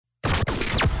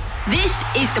This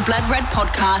is the Blood Red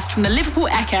podcast from the Liverpool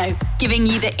Echo, giving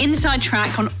you the inside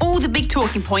track on all the big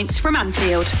talking points from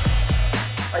Anfield.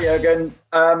 Hi Jurgen,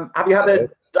 have you had a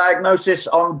diagnosis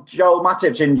on Joel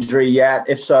Matip's injury yet?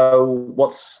 If so,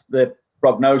 what's the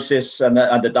prognosis and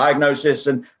the diagnosis?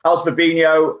 And how's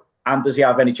Fabinho? And does he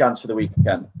have any chance for the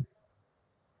weekend?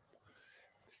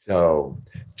 So,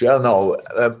 Joel, no.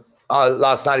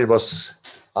 Last night it was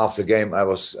after the game. I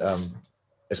was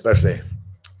especially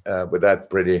with that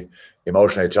pretty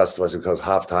emotional. It just was because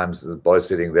half times the boys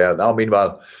sitting there. Now,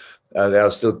 meanwhile, there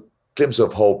are still glimpses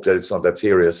of hope that it's not that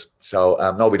serious. So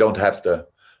no, we don't have the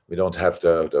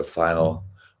final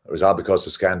result because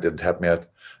the scan didn't happen yet,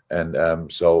 and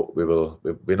so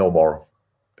we know more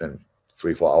in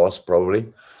 3-4 hours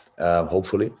probably,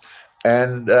 hopefully,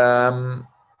 and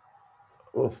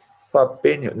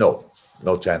Fabinho,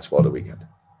 no chance for the weekend.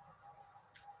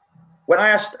 When I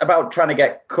asked about trying to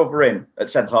get cover in at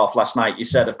centre half last night, you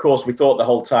said, of course, we think the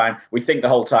whole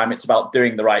time it's about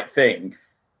doing the right thing.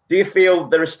 Do you feel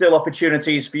there are still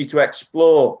opportunities for you to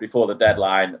explore before the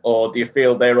deadline, or do you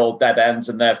feel they're all dead ends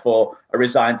and therefore are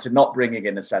resigned to not bringing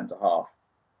in a centre half?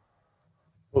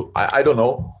 Well, I don't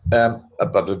know,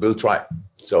 but we'll try.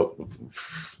 So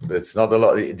it's not a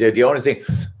lot. The only thing,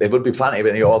 it would be funny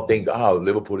when you all think,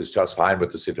 Liverpool is just fine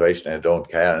with the situation and don't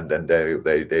care, and then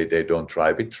they don't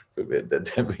try. We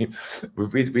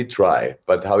try,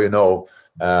 but how you know,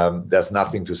 there's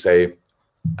nothing to say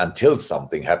until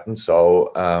something happens.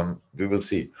 So we will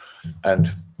see. And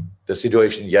the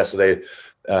situation yesterday,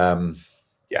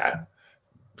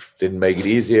 didn't make it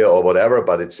easier or whatever,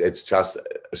 but it's just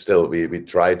still we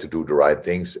try to do the right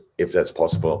things. If that's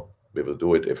possible, we will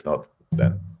do it. If not,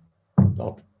 then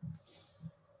not.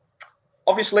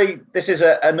 Obviously, this is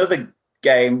another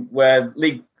game where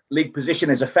league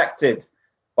position is affected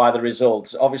by the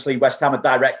results. Obviously, West Ham are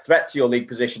direct threat to your league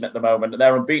position at the moment.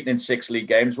 They're unbeaten in 6 league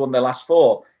games, won their last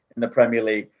 4 in the Premier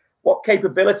League. What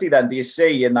capability then do you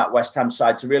see in that West Ham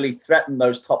side to really threaten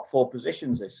those top 4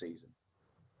 positions this season?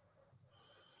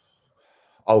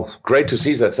 Oh, great to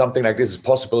see that something like this is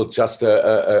possible. Just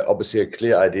obviously a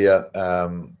clear idea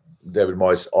David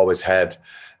Moyes always had.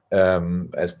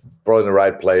 As brought in the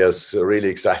right players, really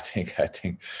exciting. I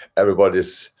think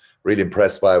everybody's really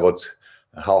impressed by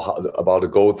how about the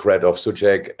goal threat of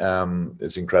Souček.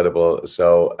 It's incredible.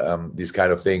 So these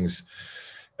kind of things.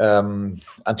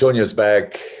 Antonio's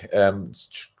back,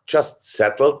 just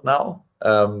settled now.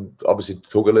 Obviously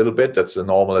took a little bit. That's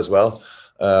normal as well.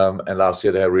 And last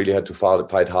year they really had to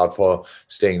fight hard for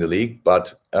staying in the league,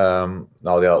 but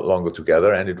now they are longer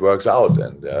together and it works out.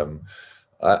 And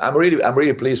I'm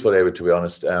really pleased for David, to be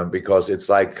honest, because it's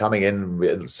like coming in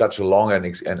with such a long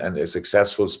and a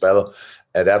successful spell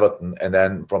at Everton, and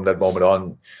then from that moment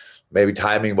on, maybe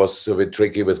timing was a bit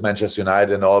tricky with Manchester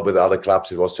United and all with other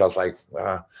clubs. It was just like,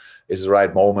 it's the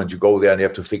right moment. You go there and you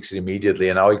have to fix it immediately.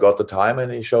 And now he got the time,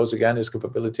 and he shows again his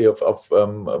capability of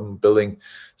building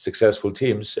successful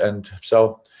teams. And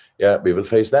so, we will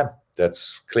face them.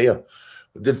 That's clear.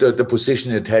 The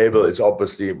position in the table is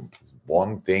obviously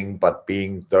one thing, but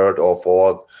being 3rd or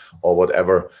 4th or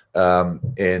whatever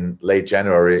in late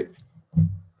January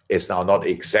is now not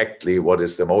exactly what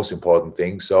is the most important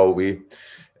thing. So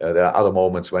there are other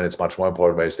moments when it's much more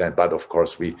important where you stand. But of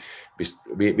course, we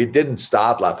didn't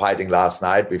start fighting last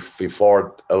night. We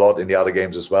fought a lot in the other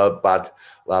games as well. But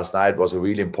last night was a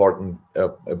really important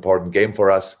game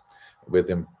for us with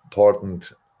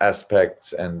important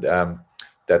aspects. And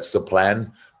that's the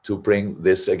plan, to bring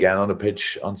this again on the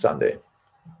pitch on Sunday.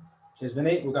 Cheers,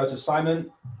 Vinny. We'll go to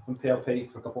Simon from PLP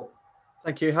for a couple.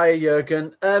 Thank you. Hiya,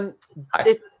 Jurgen.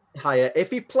 If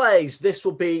he plays, this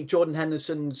will be Jordan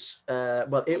Henderson's,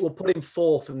 it will put him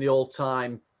 4th in the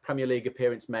all-time Premier League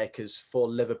appearance makers for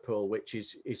Liverpool, which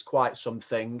is quite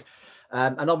something.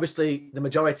 And obviously, the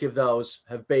majority of those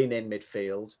have been in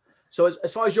midfield. So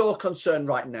as far as you're concerned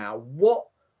right now, what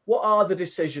are the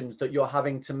decisions that you're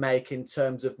having to make in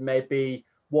terms of maybe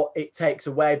what it takes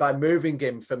away by moving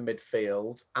him from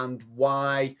midfield, and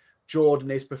why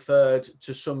Jordan is preferred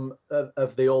to some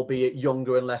of the albeit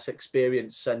younger and less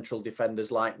experienced central defenders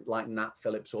like Nat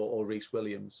Phillips or Reece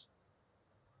Williams?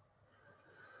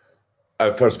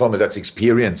 First of all, that's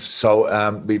experience.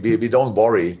 So we don't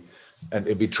worry, and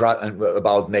we try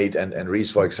about Nate and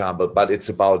Reece, for example, but it's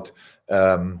about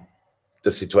the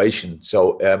situation.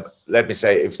 So let me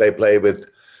say, if they play with,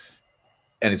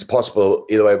 and it's possible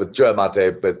either way with Joel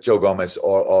Matip, with Joe Gomez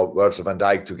or Virgil van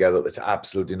Dijk together, it's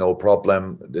absolutely no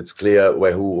problem. It's clear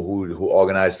who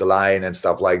organized the line and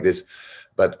stuff like this.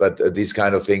 But these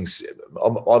kind of things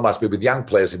all must be with young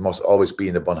players. It must always be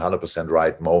in the 100%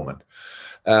 right moment.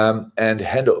 And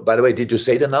Hendo, by the way, did you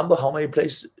say the number? How many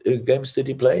games did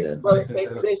he play then? Well,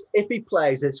 if he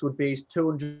plays, this would be his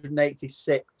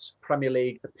 286th Premier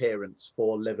League appearance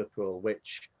for Liverpool,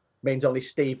 which means only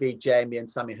Stevie, Jamie, and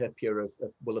Sami Hyypiä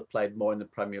will have played more in the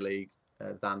Premier League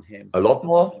than him. A lot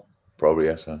more? Probably,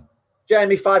 yes. Huh?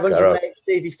 Jamie 508,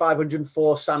 Stevie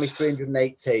 504, Sammy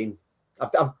 318.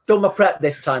 I've done my prep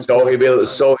this time. So he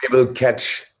will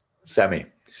catch Sammy.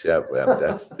 Yeah,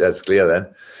 that's clear then.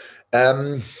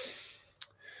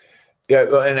 Yeah,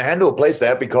 and Hendo plays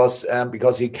there because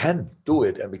he can do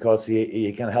it and because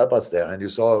he can help us there. And you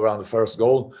saw around the first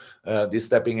goal, this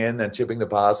stepping in and chipping the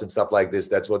pass and stuff like this.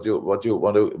 That's what you want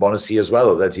to see as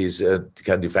well. That he's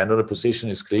can defend on the position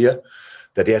is clear.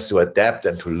 That he has to adapt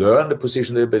and to learn the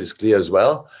position a little bit is clear as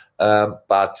well.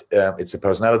 But it's the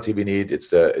personality we need, it's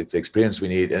the experience we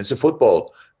need, and it's the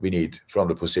football we need from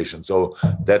the position. So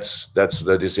that's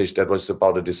the decision. That was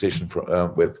about the decision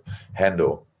with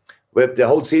Hendo. With the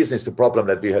whole season is the problem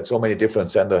that we had so many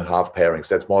different centre-half pairings.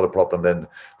 That's more the problem than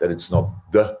that it's not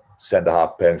the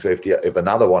centre-half pairing. So if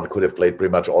another one could have played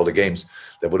pretty much all the games,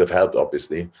 that would have helped,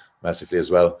 obviously, massively as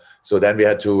well. So then we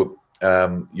had to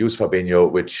use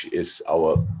Fabinho, which is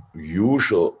our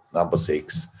usual number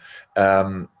 6,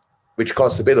 which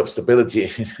costs a bit of stability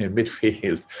in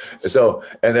midfield. So,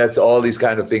 and that's all these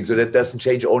kind of things. So that doesn't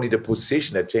change only the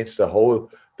position, that changes the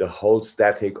whole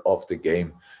static of the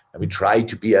game. And we try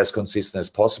to be as consistent as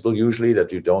possible, usually, that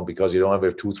you don't, because you don't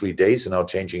have 2-3 days and now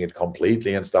changing it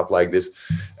completely and stuff like this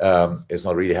is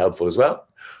not really helpful as well.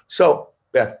 So,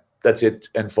 yeah, that's it.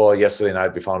 And for yesterday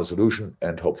night, we found a solution,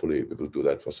 and hopefully we will do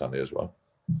that for Sunday as well.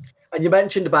 And you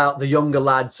mentioned about the younger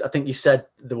lads. I think you said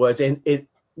the words in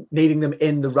needing them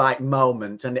in the right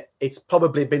moment. And it's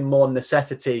probably been more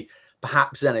necessity,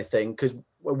 perhaps, than anything, because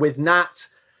with Nat,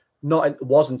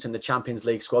 wasn't in the Champions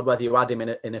League squad. Whether you had him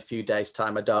in a few days'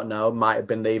 time, I don't know. Might have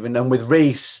been leaving. And with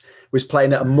Reece, was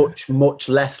playing at a much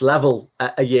less level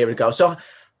a year ago. So,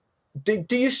 do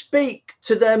you speak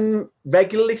to them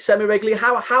regularly, semi-regularly?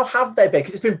 How have they been?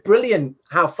 Because it's been brilliant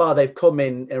how far they've come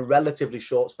in a relatively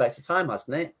short space of time,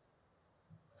 hasn't it?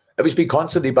 We speak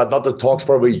constantly, but not the talks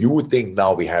probably you think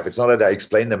now we have. It's not that I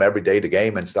explain them every day the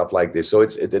game and stuff like this. So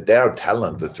they're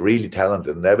talented, really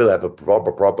talented, and they will have a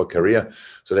proper career.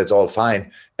 So that's all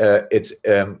fine. But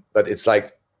it's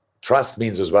like trust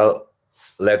means as well,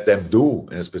 let them do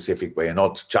in a specific way and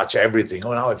not judge everything.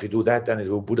 Oh, now if you do that, then it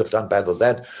would have done better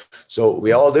that. So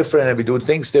we're all different and we do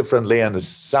things differently. And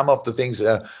some of the things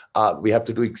we have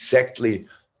to do exactly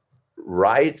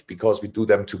right because we do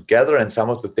them together. And some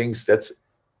of the things that's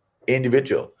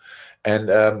individual.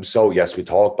 And so, yes, we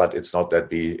talk, but it's not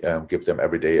that we give them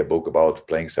every day a book about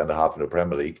playing centre half in the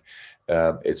Premier League.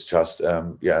 It's just,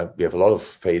 we have a lot of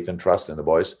faith and trust in the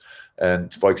boys.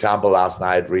 And for example, last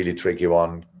night, really tricky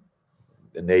one,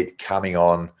 Nate coming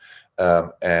on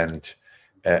and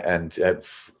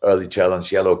early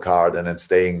challenge, yellow card, and then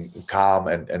staying calm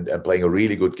and playing a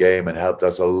really good game and helped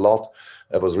us a lot.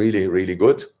 That was really, really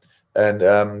good.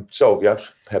 And so, yeah,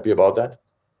 happy about that.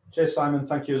 Cheers, Simon.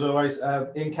 Thank you as always.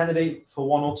 Ian Kennedy for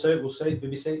 1 or 2. We'll see.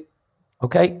 BBC.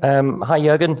 Okay. Hi,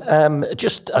 Jurgen.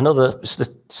 Just another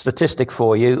statistic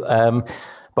for you.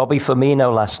 Bobby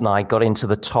Firmino last night got into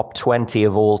the top 20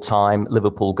 of all-time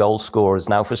Liverpool goal scorers.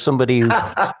 Now, for somebody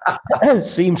who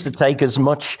seems to take as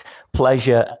much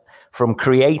pleasure from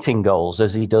creating goals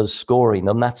as he does scoring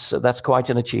them, that's quite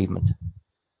an achievement.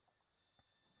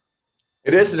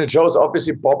 It is, and it shows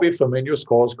obviously Bobby Firmino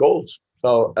scores goals.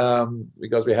 So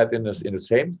because we had in the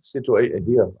same situation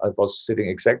here, I was sitting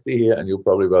exactly here, and you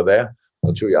probably were there.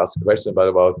 Not sure you asked a question,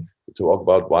 but to talk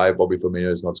about why Bobby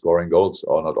Firmino is not scoring goals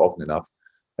or not often enough,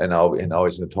 and now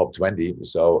he's in the top 20.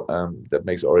 So that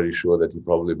makes already sure that he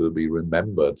probably will be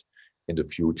remembered in the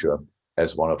future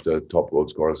as one of the top goal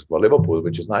scorers for Liverpool,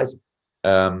 which is nice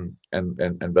and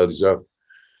well deserved.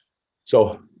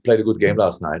 So. Played a good game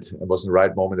last night. It was in the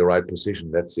right moment, the right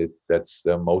position. That's it. That's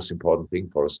the most important thing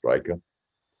for a striker.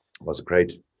 It was a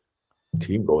great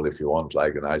team goal, if you want,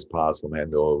 like a nice pass from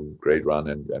Hendo, great run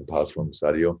and pass from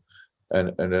Sadio,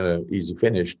 and then an easy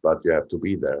finish, but you have to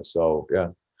be there. So, yeah,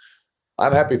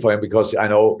 I'm happy for him because I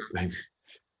know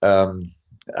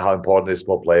how important it is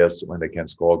for players when they can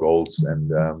score goals,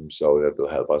 and so that will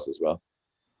help us as well.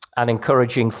 And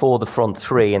encouraging for the front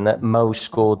three, in that Mo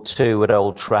scored 2 at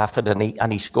Old Trafford,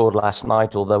 and he scored last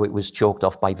night, although it was chalked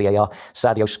off by VAR.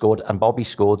 Sadio scored and Bobby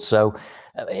scored. So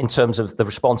in terms of the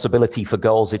responsibility for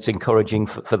goals, it's encouraging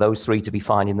for those 3 to be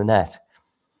finding the net.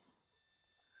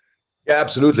 Yeah,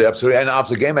 absolutely. And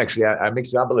after the game, actually, I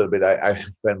mixed it up a little bit.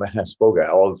 When I spoke,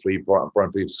 all 3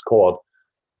 front three scored.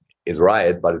 is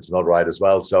right, but it's not right as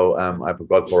well. So I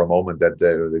forgot for a moment that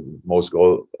the most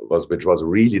goal which was a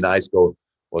really nice goal,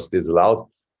 was disallowed.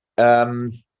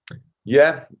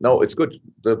 Yeah, no, it's good.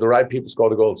 The right people score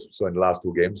the goals. So in the last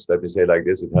 2 games, let me say like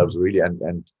this, it helps really.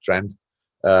 And Trent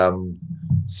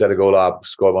set a goal up,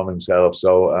 scored one himself,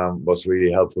 so was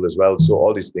really helpful as well. So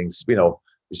all these things,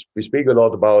 we speak a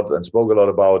lot about and spoke a lot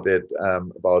about it,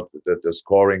 about the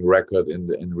scoring record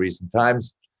in recent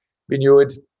times. We knew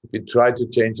it. We tried to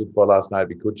change it for last night.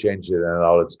 We could change it, and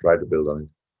now let's try to build on it.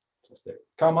 Fantastic.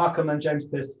 Carl Markham and James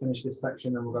Pearce to finish this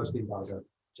section, and we'll go to Steve Bowser.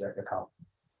 Carl.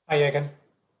 Hi, Jürgen.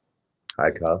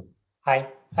 Hi, Carl. Hi.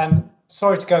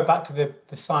 Sorry to go back to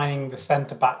the signing the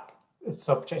centre-back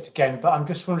subject again, but I'm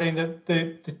just wondering,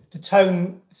 the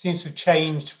tone seems to have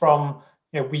changed from,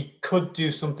 we could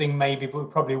do something maybe, but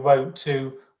we probably won't,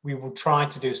 to we will try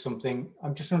to do something.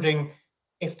 I'm just wondering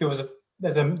if there's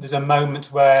a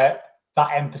moment where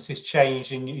that emphasis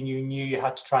changed and you knew you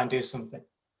had to try and do something.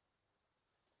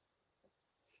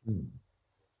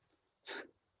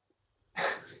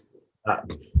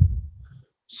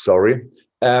 Sorry.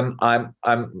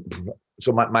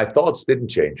 So my thoughts didn't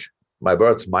change. My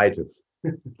words might have,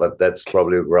 but that's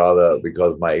probably rather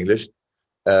because of my English.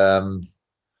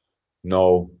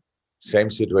 No, same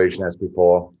situation as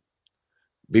before.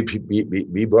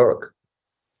 We work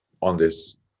on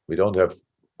this. We don't have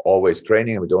always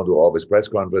training, and we don't do always press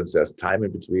conference. There's time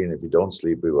in between. If we don't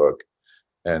sleep, we work.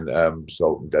 And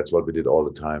so that's what we did all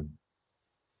the time.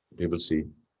 People see.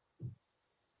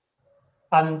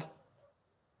 And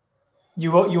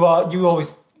you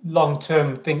always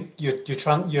long-term think your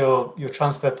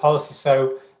transfer policy.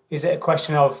 So is it a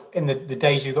question of, in the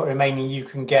days you've got remaining, you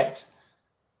can get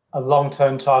a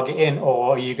long-term target in,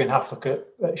 or are you going to have to look at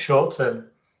short-term?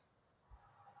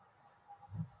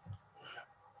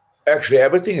 Actually,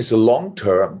 everything is a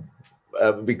long-term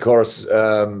because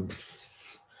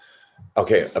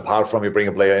apart from you bring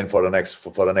a player in for the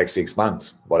next 6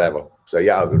 months, whatever. So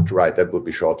yeah, right, that would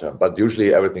be short-term. But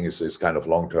usually everything is kind of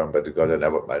long-term. But because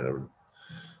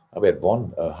we had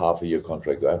one half-a-year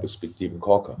contract. I have to speak Stephen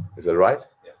Corker. Is that right?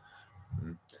 Yeah.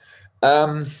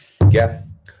 Yeah.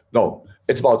 No,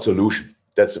 it's about solution.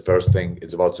 That's the first thing.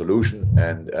 It's about solution,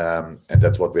 and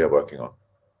that's what we are working on.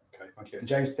 Okay, thank you. And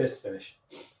James Pearce to finish.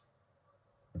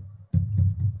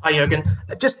 Hi, Jürgen.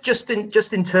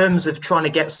 Just in terms of trying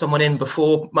to get someone in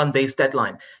before Monday's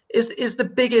deadline, is the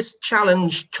biggest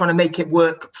challenge trying to make it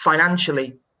work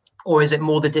financially, or is it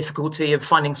more the difficulty of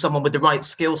finding someone with the right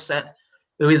skill set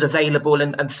who is available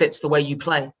and fits the way you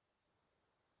play?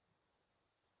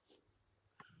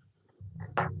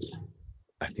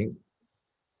 I think,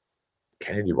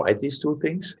 can you divide these two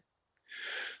things?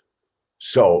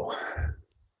 So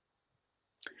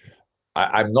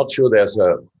I'm not sure there's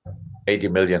a 80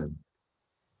 million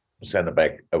centre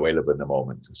back available in the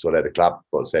moment, so that the club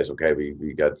says, okay,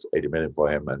 we got 80 million for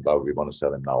him, and we want to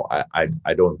sell him now.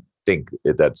 I don't think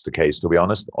that's the case, to be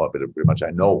honest. Or pretty much,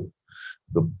 I know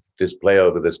this player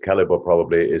with this caliber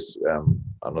probably is.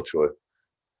 I'm not sure.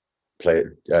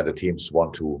 The teams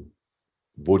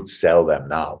would sell them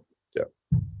now. Yeah.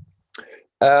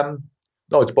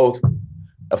 No, it's both.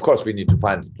 Of course, we need to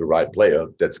find the right player.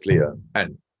 That's clear,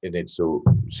 and it needs to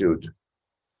suit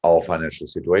our financial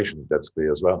situation. That's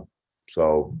clear as well.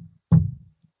 So,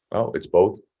 well, it's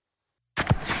both.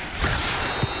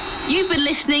 You've been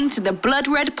listening to the Blood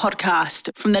Red podcast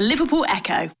from the Liverpool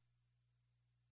Echo.